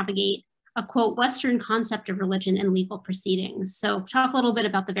having to navigate a, quote, Western concept of religion in legal proceedings? So talk a little bit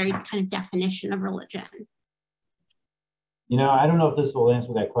about the very kind of definition of religion. I don't know if this will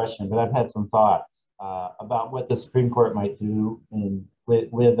answer that question, but I've had some thoughts about what the Supreme Court might do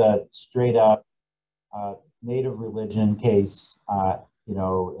with a straight up native religion case, in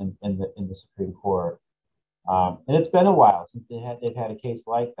the Supreme Court. And it's been a while since they've had a case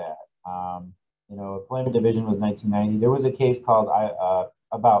like that. Employment division was 1990. There was a case called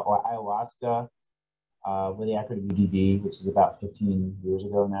about ayahuasca with the acronym UDB, which is about 15 years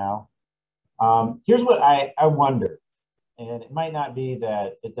ago now. Here's what I wonder, and it might not be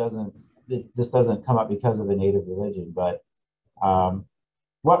that this doesn't come up because of a native religion, but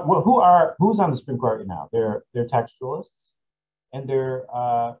who's on the Supreme Court right now? They're textualists, and they're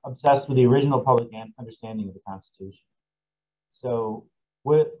obsessed with the original public understanding of the Constitution. So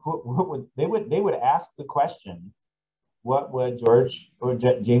they would ask the question, what would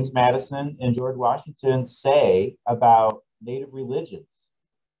James Madison and George Washington say about native religions?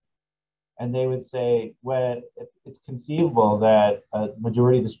 And they would say, well, it's conceivable that a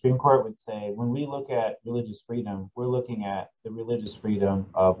majority of the Supreme Court would say, when we look at religious freedom, we're looking at the religious freedom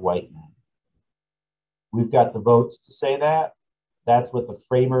of white men. We've got the votes to say that. That's what the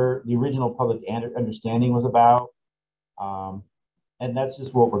original public understanding was about. And that's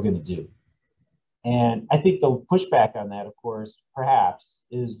just what we're going to do. And I think the pushback on that, of course, perhaps,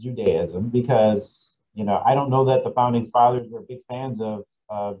 is Judaism, because, I don't know that the founding fathers were big fans of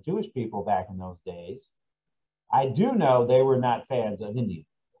Jewish people back in those days. I do know they were not fans of Indian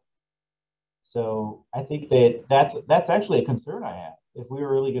people. So I think that's actually a concern I have, if we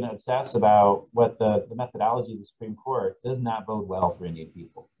were really going to obsess about what the methodology of the Supreme Court, does not bode well for Indian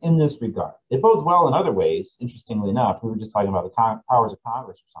people in this regard. It bodes well in other ways, interestingly enough. We were just talking about the powers of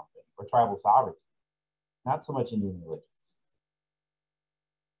Congress or something, or tribal sovereignty, not so much Indian religions.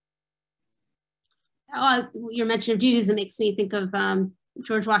 Your mention of Judaism makes me think of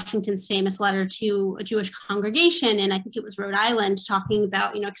George Washington's famous letter to a Jewish congregation, and I think it was Rhode Island, talking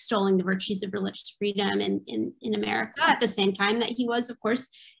about, extolling the virtues of religious freedom in America at the same time that he was, of course,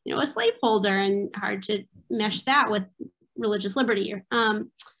 a slaveholder, and hard to mesh that with religious liberty.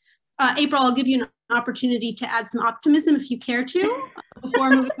 April, I'll give you an opportunity to add some optimism if you care to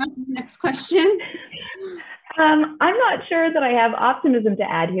before moving on to the next question. I'm not sure that I have optimism to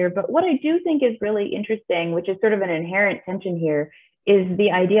add here, but what I do think is really interesting, which is sort of an inherent tension here, is the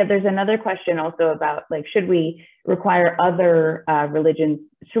idea. There's another question also about, like, should we require other religions,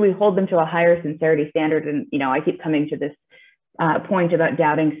 should we hold them to a higher sincerity standard? And, I keep coming to this point about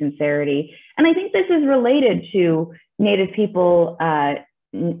doubting sincerity. And I think this is related to Native people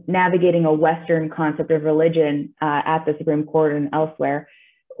navigating a Western concept of religion at the Supreme Court and elsewhere,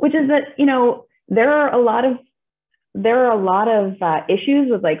 which is that, there are a lot of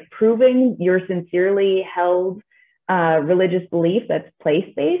issues with, like, proving your sincerely held religious belief that's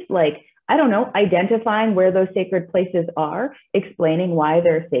place-based, like, I don't know, identifying where those sacred places are, explaining why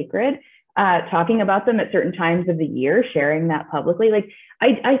they're sacred, talking about them at certain times of the year, sharing that publicly. Like,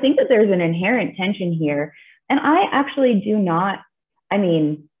 I think that there's an inherent tension here. And I actually do not,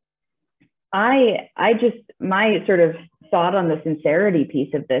 my sort of thought on the sincerity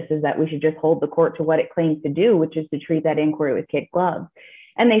piece of this is that we should just hold the court to what it claims to do, which is to treat that inquiry with kid gloves.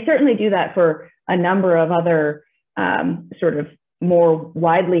 And they certainly do that for a number of other sort of more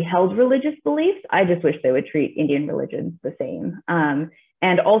widely held religious beliefs. I just wish they would treat Indian religions the same.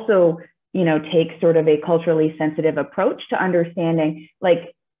 And also, take sort of a culturally sensitive approach to understanding,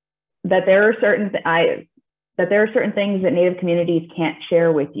 like, that there are certain things that Native communities can't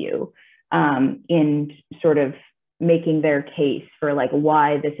share with you in sort of making their case for, like,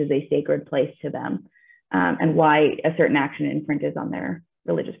 why this is a sacred place to them, and why a certain action infringes on their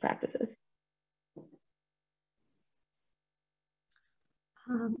religious practices.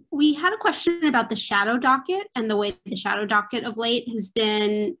 We had a question about the shadow docket and the way the shadow docket of late has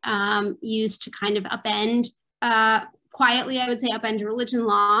been used to kind of upend, quietly, I would say, upend religion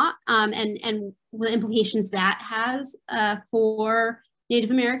law, and the implications that has for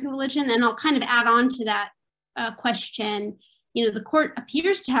Native American religion. And I'll kind of add on to that question. The court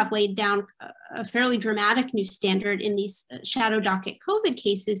appears to have laid down a fairly dramatic new standard in these shadow docket COVID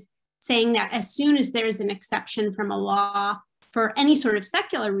cases, saying that as soon as there's an exception from a law for any sort of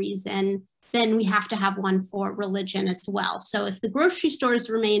secular reason, then we have to have one for religion as well. So if the grocery stores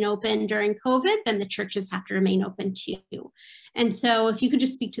remain open during COVID, then the churches have to remain open too. And so if you could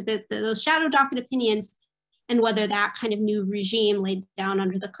just speak to those shadow docket opinions and whether that kind of new regime laid down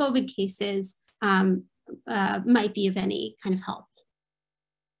under the COVID cases might be of any kind of help.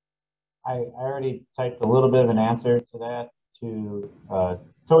 I already typed a little bit of an answer to that to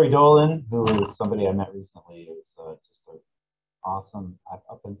Tori Dolan, who is somebody I met recently. It was just an awesome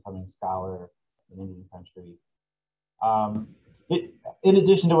up-and-coming scholar in Indian country. In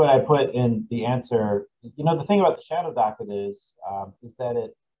addition to what I put in the answer, the thing about the shadow docket is that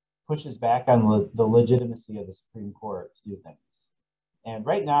it pushes back on the legitimacy of the Supreme Court to do things. And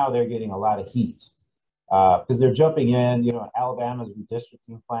right now they're getting a lot of heat because they're jumping in, Alabama's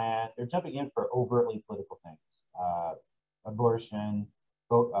redistricting plan, they're jumping in for overtly political things, abortion,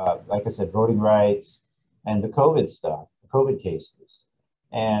 like I said, voting rights, and the COVID stuff, the COVID cases.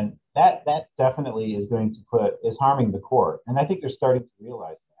 And that definitely is is harming the court. And I think they're starting to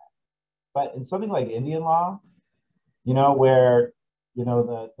realize that. But in something like Indian law, where,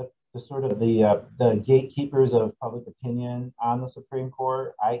 the sort of the gatekeepers of public opinion on the Supreme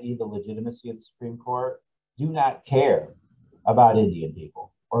Court, i.e. the legitimacy of the Supreme Court, do not care about Indian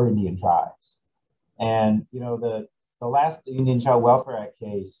people or Indian tribes. And, the last Indian Child Welfare Act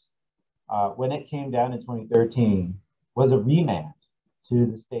case, when it came down in 2013, was a remand to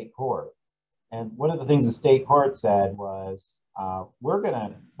the state court. And one of the things the state court said was,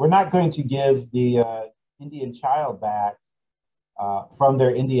 we're not going to give the Indian child back from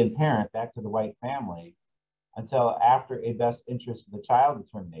their Indian parent back to the white family until after a best interest of the child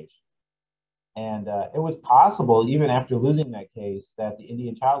determination. And it was possible, even after losing that case, that the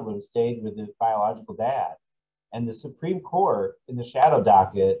Indian child would have stayed with his biological dad. And the Supreme Court, in the shadow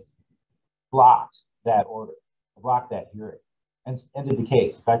docket, blocked that order, blocked that hearing, and ended the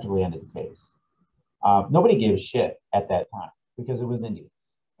case, effectively ended the case. Nobody gave a shit at that time because it was Indians.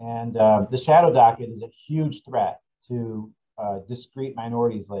 And the shadow docket is a huge threat to discrete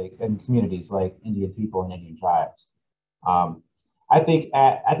minorities and communities like Indian people and Indian tribes. I think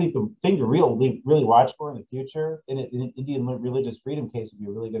the thing to really watch for in the future, in an Indian religious freedom case would be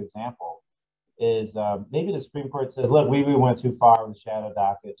a really good example, is maybe the Supreme Court says, look, we went too far with the shadow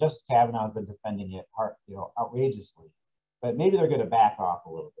docket. Justice Kavanaugh has been defending it, outrageously, but maybe they're going to back off a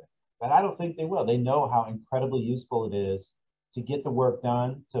little bit. But I don't think they will. They know how incredibly useful it is to get the work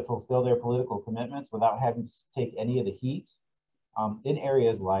done to fulfill their political commitments without having to take any of the heat in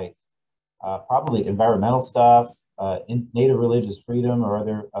areas like probably environmental stuff, in native religious freedom, or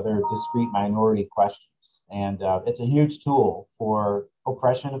other discrete minority questions. And it's a huge tool for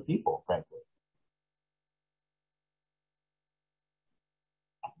oppression of people, frankly.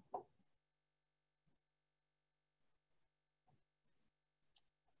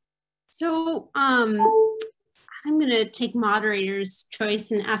 So I'm going to take moderator's choice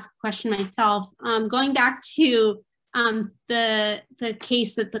and ask a question myself. Going back to the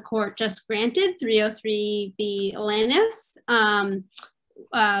case that the court just granted, 303 v. Alanis,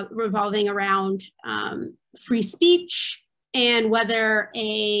 revolving around free speech and whether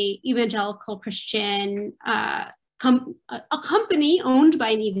a evangelical Christian a company owned by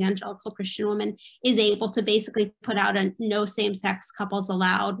an evangelical Christian woman is able to basically put out a no same-sex couples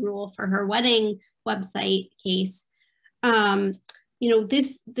allowed rule for her wedding website case.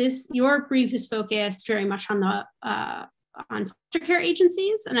 Your brief is focused very much on the on foster care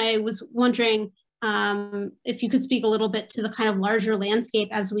agencies, and I was wondering if you could speak a little bit to the kind of larger landscape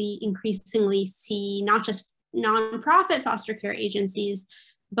as we increasingly see not just nonprofit foster care agencies,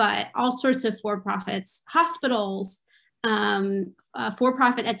 but all sorts of for-profits, hospitals,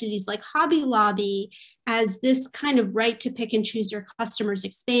 for-profit entities like Hobby Lobby, as this kind of right to pick and choose your customers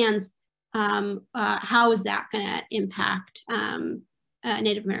expands. How is that going to impact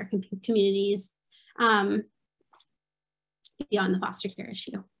Native American communities beyond the foster care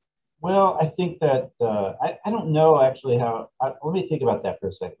issue? Well, I think that I don't know actually how. Let me think about that for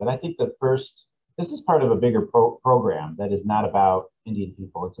a second. But I think that first, this is part of a bigger program that is not about Indian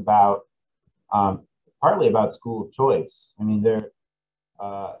people. It's about partly about school of choice. I mean, this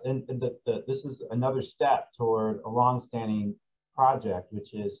is another step toward a longstanding project,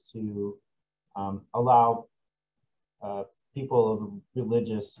 which is to allow people of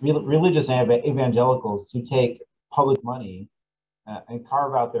religious evangelicals to take public money and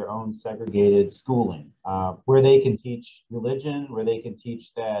carve out their own segregated schooling, where they can teach religion, where they can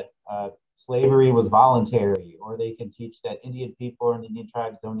teach that slavery was voluntary, or they can teach that Indian people and Indian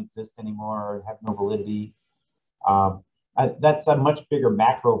tribes don't exist anymore or have no validity. That's a much bigger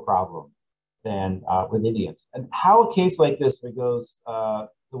macro problem than with Indians. And how a case like this goes the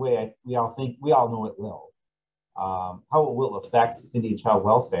way we all know it will, how it will affect Indian child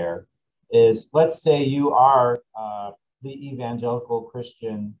welfare is, let's say you are the evangelical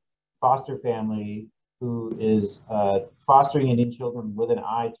Christian foster family who is fostering Indian children with an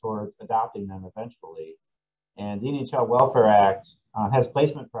eye towards adopting them eventually. And the Indian Child Welfare Act has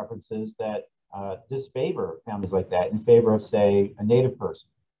placement preferences that disfavor families like that in favor of, say, a Native person,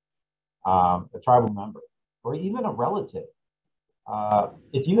 a tribal member, or even a relative.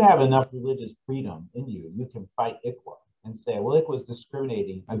 If you have enough religious freedom in you, you can fight ICWA and say, well, ICWA is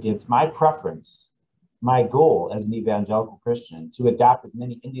discriminating against my preference, my goal as an evangelical Christian to adopt as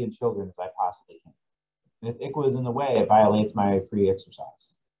many Indian children as I possibly can. And if ICWA is in the way, it violates my free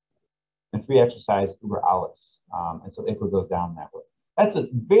exercise. And free exercise uber alles. And so ICWA goes down that way. That's a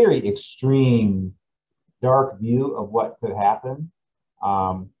very extreme, dark view of what could happen.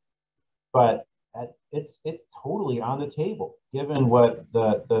 But it's totally on the table, given what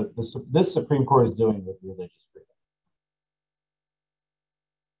this Supreme Court is doing with religious freedom.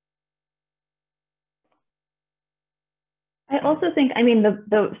 I also think, I mean,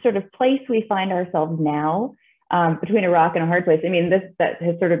 the sort of place we find ourselves now, between a rock and a hard place. I mean, that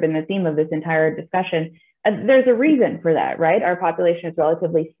has sort of been the theme of this entire discussion. There's a reason for that, right? Our population is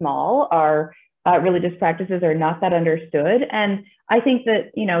relatively small. Our religious practices are not that understood. And I think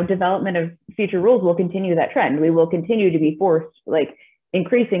that, development of future rules will continue that trend. We will continue to be forced, like,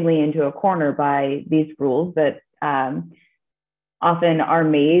 increasingly into a corner by these rules that often are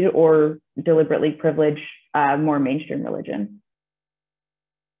made or deliberately privilege more mainstream religion.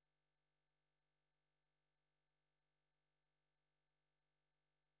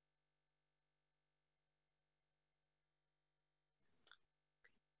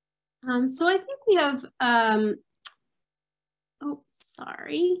 So I think we have, oh,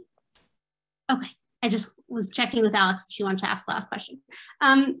 sorry. Okay, I just was checking with Alex if she wanted to ask the last question.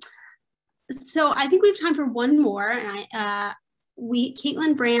 So I think we have time for one more. And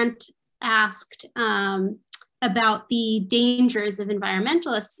Caitlin Brandt asked, about the dangers of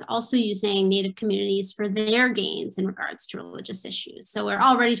environmentalists also using Native communities for their gains in regards to religious issues. So we're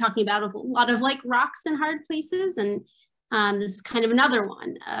already talking about a lot of like rocks and hard places, and this is kind of another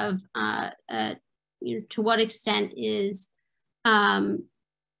one of to what extent is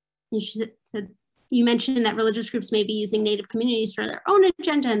you mentioned that religious groups may be using Native communities for their own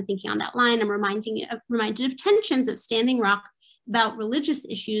agenda, and thinking on that line, I'm reminded of tensions at Standing Rock about religious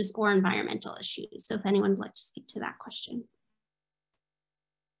issues or environmental issues. So if anyone would like to speak to that question.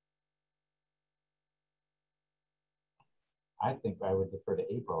 I think I would defer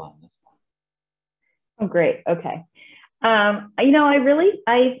to April on this one. Oh, great. Okay. I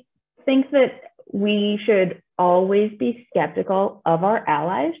think that we should always be skeptical of our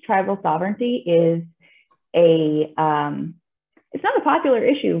allies. Tribal sovereignty is it's not a popular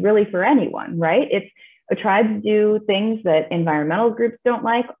issue really for anyone, right? Tribes do things that environmental groups don't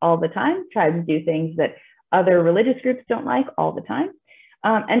like all the time. Tribes do things that other religious groups don't like all the time.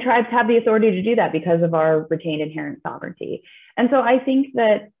 And tribes have the authority to do that because of our retained inherent sovereignty. And so I think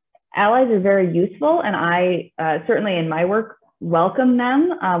that allies are very useful, and I certainly in my work welcome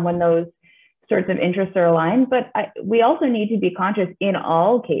them when those sorts of interests are aligned. But we also need to be conscious in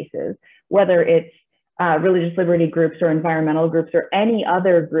all cases, whether it's religious liberty groups or environmental groups or any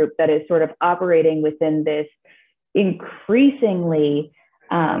other group that is sort of operating within this increasingly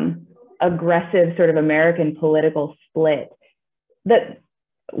aggressive sort of American political split, that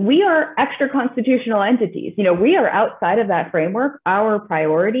we are extra constitutional entities. You know, we are outside of that framework. Our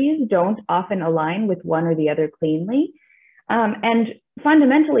priorities don't often align with one or the other cleanly. And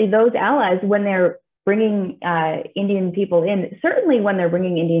fundamentally, those allies, when they're bringing Indian people in, certainly when they're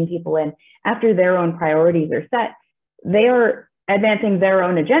bringing Indian people in after their own priorities are set, they are advancing their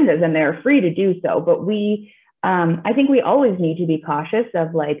own agendas, and they're free to do so. But I think we always need to be cautious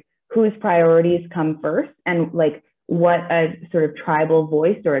of like whose priorities come first, and like what a sort of tribal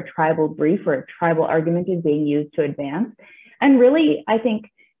voice or a tribal brief or a tribal argument is being used to advance. And really, I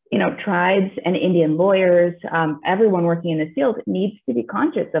think, you know, tribes and Indian lawyers, everyone working in this field needs to be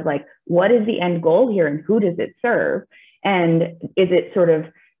conscious of like, what is the end goal here and who does it serve? And is it sort of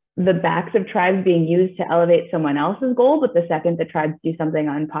the backs of tribes being used to elevate someone else's goal, but the second the tribes do something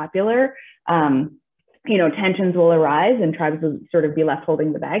unpopular, you know, tensions will arise and tribes will sort of be left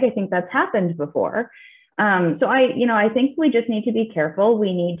holding the bag. I think that's happened before. So I think we just need to be careful.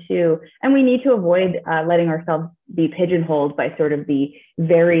 We need to avoid letting ourselves be pigeonholed by sort of the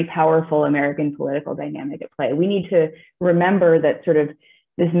very powerful American political dynamic at play. We need to remember that sort of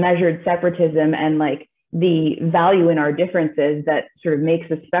this measured separatism and like the value in our differences that sort of makes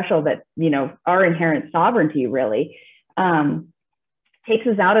us special, that, you know, our inherent sovereignty really takes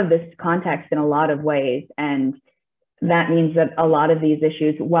us out of this context in a lot of ways. And that means that a lot of these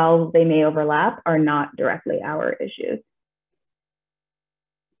issues, while they may overlap, are not directly our issues. I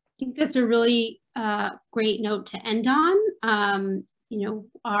think that's a really great note to end on. You know,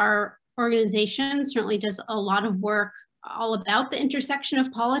 our organization certainly does a lot of work all about the intersection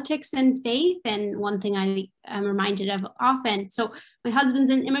of politics and faith. And one thing I am reminded of often, so my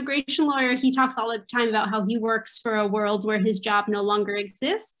husband's an immigration lawyer. He talks all the time about how he works for a world where his job no longer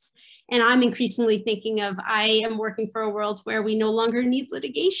exists. And I'm increasingly thinking of, I am working for a world where we no longer need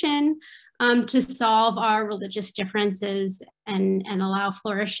litigation to solve our religious differences and allow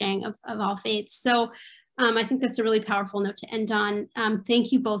flourishing of all faiths. So I think that's a really powerful note to end on.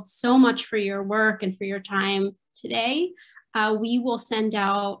 Thank you both so much for your work and for your time today. We will send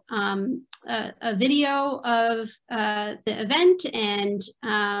out a video of the event and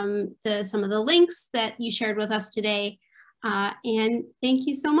some of the links that you shared with us today. And thank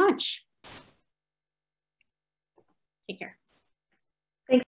you so much. Take care.